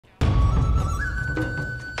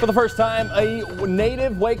For the first time, a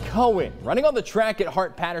native Wacoan running on the track at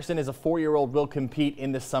Hart Patterson as a 4-year-old will compete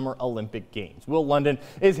in the Summer Olympic Games. Will London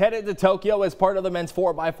is headed to Tokyo as part of the men's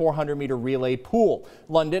 4x400 meter relay pool.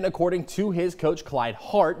 London, according to his coach Clyde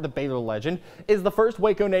Hart, the Baylor legend, is the first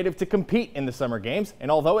Waco native to compete in the Summer Games. And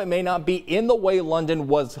although it may not be in the way London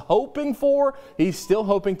was hoping for, he's still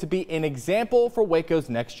hoping to be an example for Waco's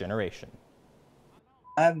next generation.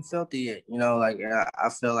 I haven't felt it yet. I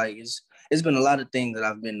feel like it's been a lot of things that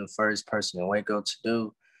I've been the first person in Waco to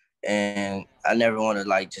do, and I never want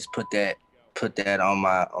to just put that on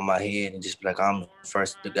my head and just be like, I'm the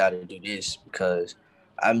first guy to do this, because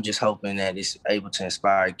I'm just hoping that it's able to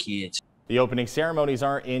inspire kids. The opening ceremonies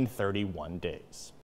are in 31 days.